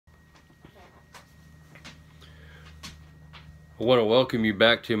I want to welcome you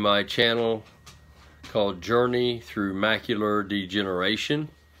back to my channel called Journey Through Macular Degeneration.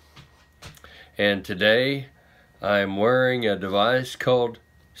 And today I'm wearing a device called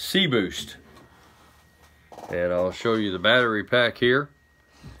seeBOOST. And I'll show you the battery pack here.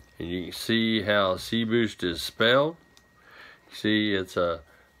 And you can see how seeBOOST is spelled. See, it's a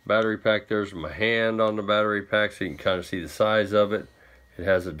battery pack. There's my hand on the battery pack so you can kind of see the size of it. It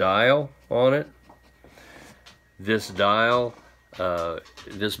has a dial on it. This dial,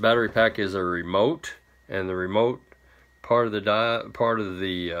 this battery pack is a remote, and the remote part of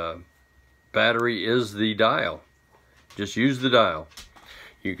the battery is the dial. Just use the dial.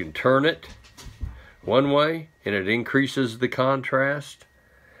 You can turn it one way and it increases the contrast,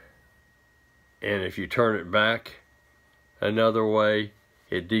 and if you turn it back another way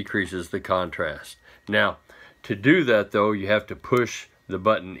it decreases the contrast. Now to do that though, you have to push the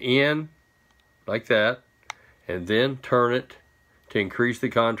button in like that and then turn it to increase the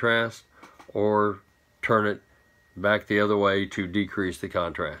contrast, or turn it back the other way to decrease the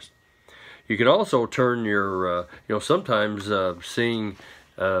contrast. You can also turn your, sometimes seeing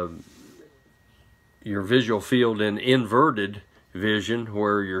your visual field in inverted vision,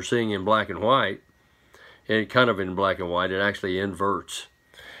 where you're seeing in black and white, and kind of in black and white, it actually inverts.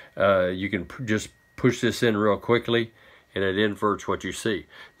 You can just push this in real quickly and it inverts what you see.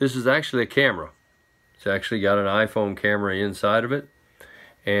 This is actually a camera. It's actually got an iPhone camera inside of it,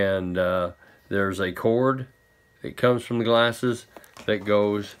 and there's a cord that comes from the glasses that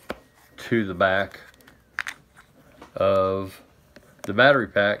goes to the back of the battery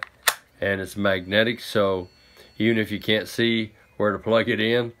pack, and it's magnetic, so even if you can't see where to plug it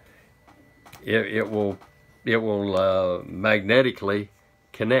in, it will magnetically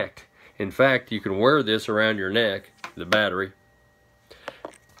connect. In fact, you can wear this around your neck, the battery.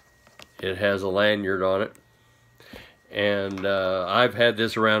 It has a lanyard on it, and I've had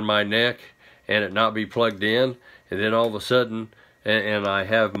this around my neck and it not be plugged in, and then all of a sudden, and I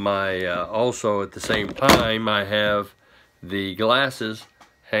have my also at the same time I have the glasses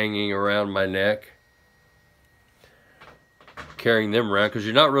hanging around my neck, carrying them around, because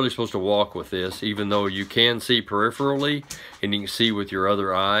you're not really supposed to walk with this, even though you can see peripherally and you can see with your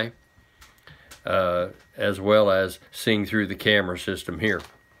other eye, as well as seeing through the camera system here.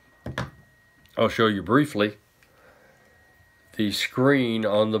 I'll show you briefly the screen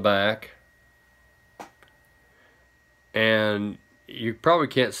on the back, and you probably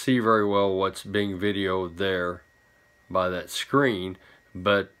can't see very well what's being videoed there by that screen,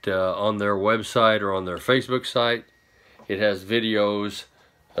 but on their website or on their Facebook site, it has videos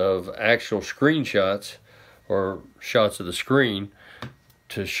of actual screenshots or shots of the screen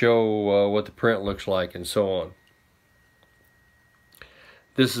to show what the print looks like and so on.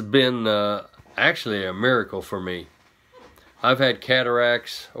 This has been actually a miracle for me. I've had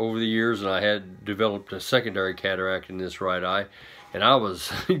cataracts over the years, and I had developed a secondary cataract in this right eye, and I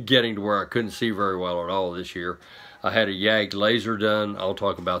was getting to where I couldn't see very well at all this year. I had a YAG laser done. I'll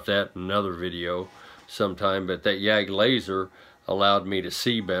talk about that in another video sometime, but that YAG laser allowed me to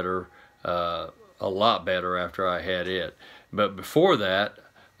see better, a lot better after I had it. But before that,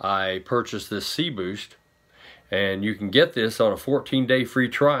 I purchased this seeBOOST, and you can get this on a 14-day free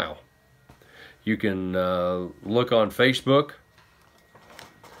trial. You can look on Facebook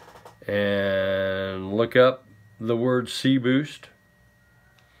and look up the word seeBOOST,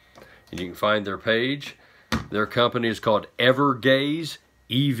 and you can find their page. Their company is called Evergaze,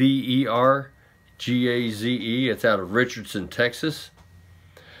 E-V-E-R-G-A-Z-E. It's out of Richardson, Texas.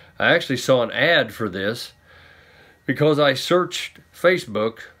 I actually saw an ad for this because I searched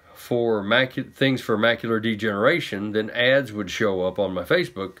Facebook for things for macular degeneration. Then ads would show up on my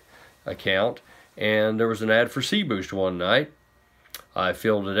Facebook account, and there was an ad for seeBOOST one night. I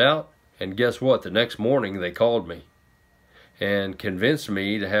filled it out, and guess what? The next morning they called me and convinced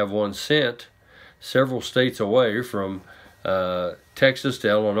me to have one sent several states away, from Texas to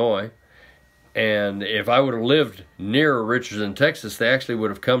Illinois. And if I would have lived near Richardson, Texas, they actually would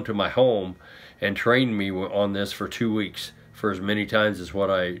have come to my home and trained me on this for 2 weeks, for as many times as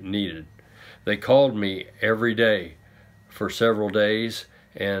what I needed. They called me every day for several days,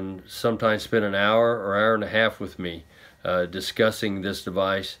 and sometimes spent an hour or hour and a half with me discussing this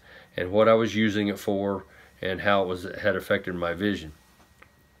device and what I was using it for and how it had affected my vision.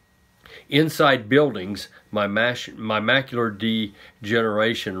 Inside buildings, my macular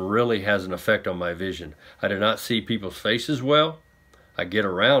degeneration really has an effect on my vision. I do not see people's faces well. I get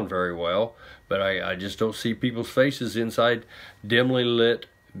around very well, but I just don't see people's faces inside dimly lit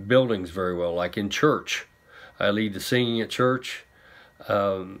buildings very well, like in church. I lead the singing at church,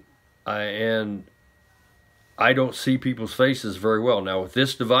 and I don't see people's faces very well. Now with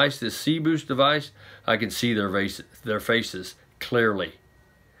this device, this seeBOOST device, I can see their faces clearly.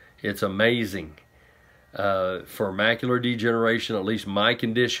 It's amazing. For macular degeneration, at least my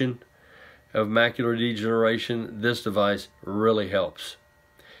condition of macular degeneration, this device really helps.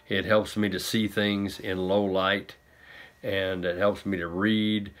 It helps me to see things in low light, and it helps me to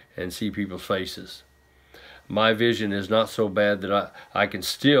read and see people's faces. My vision is not so bad that I can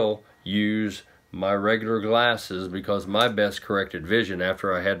still use my regular glasses, because my best corrected vision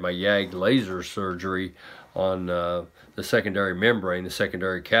after I had my YAG laser surgery on the secondary membrane, the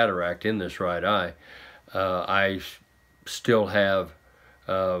secondary cataract in this right eye, I still have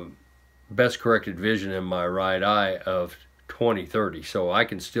best corrected vision in my right eye of 20/30, so I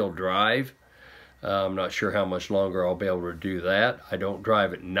can still drive. I'm not sure how much longer I'll be able to do that. I don't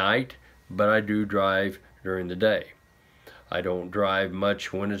drive at night, but I do drive during the day. I don't drive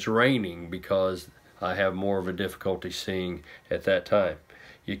much when it's raining because I have more of a difficulty seeing at that time.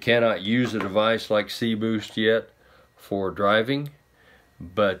 You cannot use a device like seeBOOST yet for driving,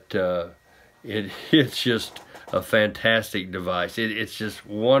 but it's just a fantastic device. It's just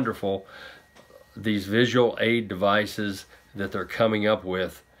wonderful, these visual aid devices that they're coming up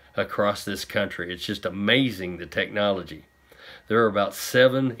with across this country. It's just amazing, the technology. There are about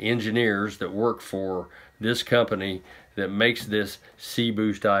 7 engineers that work for this company that makes this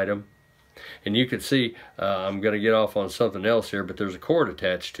seeBOOST item. And you can see, I'm going to get off on something else here, but there's a cord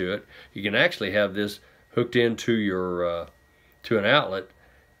attached to it. You can actually have this hooked into your to an outlet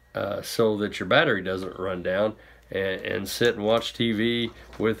so that your battery doesn't run down, and sit and watch TV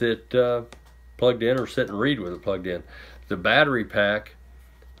with it plugged in, or sit and read with it plugged in. The battery pack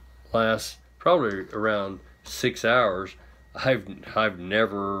lasts probably around 6 hours. I've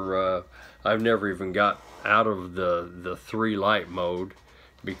never even got out of the 3 light mode,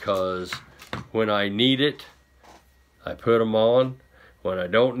 because when I need it, I put them on. When I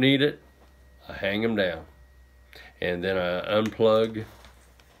don't need it, I hang them down, and then I unplug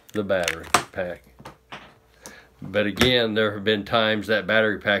the battery pack. But again, there have been times that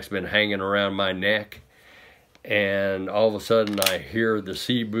battery pack's been hanging around my neck, and all of a sudden I hear the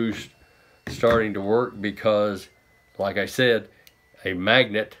seeBOOST starting to work, because, like I said, a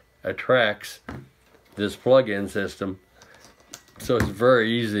magnet attracts this plug-in system, so it's very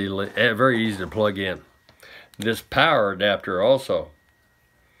easy to plug in. This power adapter also,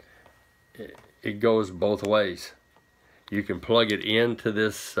 it goes both ways. You can plug it into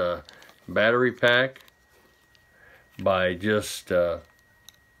this battery pack by just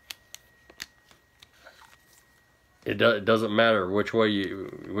it doesn't matter which way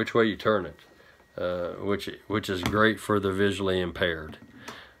you turn it, which is great for the visually impaired.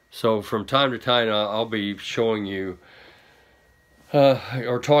 So from time to time, I'll be showing you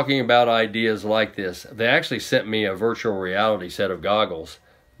or talking about ideas like this. They actually sent me a virtual reality set of goggles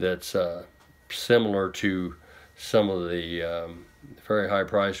that's similar to some of the very high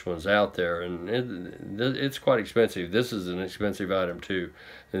priced ones out there, and it's quite expensive. This is an expensive item too.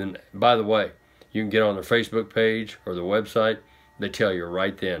 And by the way, you can get on their Facebook page or the website. They tell you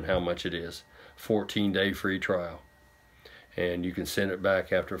right then how much it is. 14-day free trial, and you can send it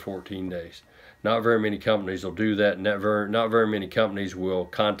back after 14 days. Not very many companies will do that. Not very many companies will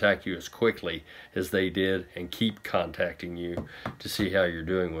contact you as quickly as they did and keep contacting you to see how you're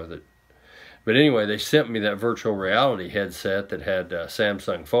doing with it. But anyway, they sent me that virtual reality headset that had a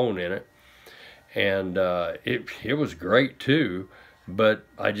Samsung phone in it, and it was great too, but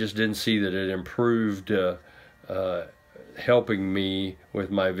I just didn't see that it improved helping me with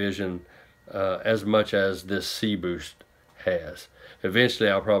my vision as much as this seeBOOST has. Eventually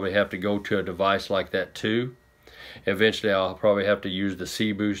I'll probably have to go to a device like that too. Eventually I'll probably have to use the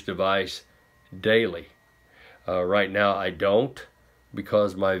seeBOOST device daily. Right now I don't,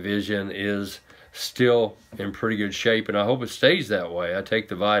 because my vision is still in pretty good shape, and I hope it stays that way. I take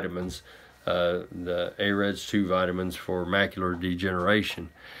the vitamins, the AREDS 2 vitamins for macular degeneration,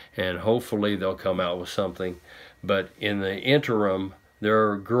 and hopefully they'll come out with something. But in the interim, there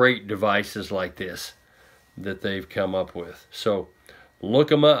are great devices like this that they've come up with. So look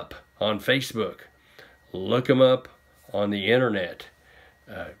them up on Facebook. Look them up on the internet.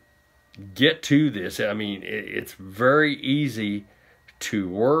 Get to this. I mean, it's very easy to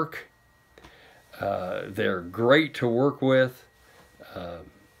work. They're great to work with.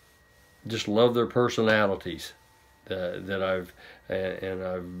 Just love their personalities that I've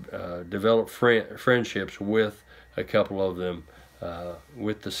developed friendships with a couple of them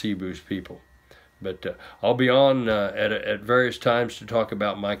with the seeBOOST people. But I'll be on at various times to talk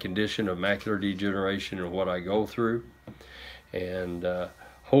about my condition of macular degeneration and what I go through. And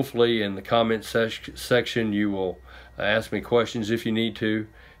hopefully in the comment section you will ask me questions if you need to,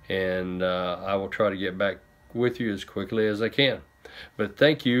 and I will try to get back with you as quickly as I can. But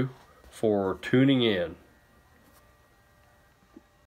thank you for tuning in.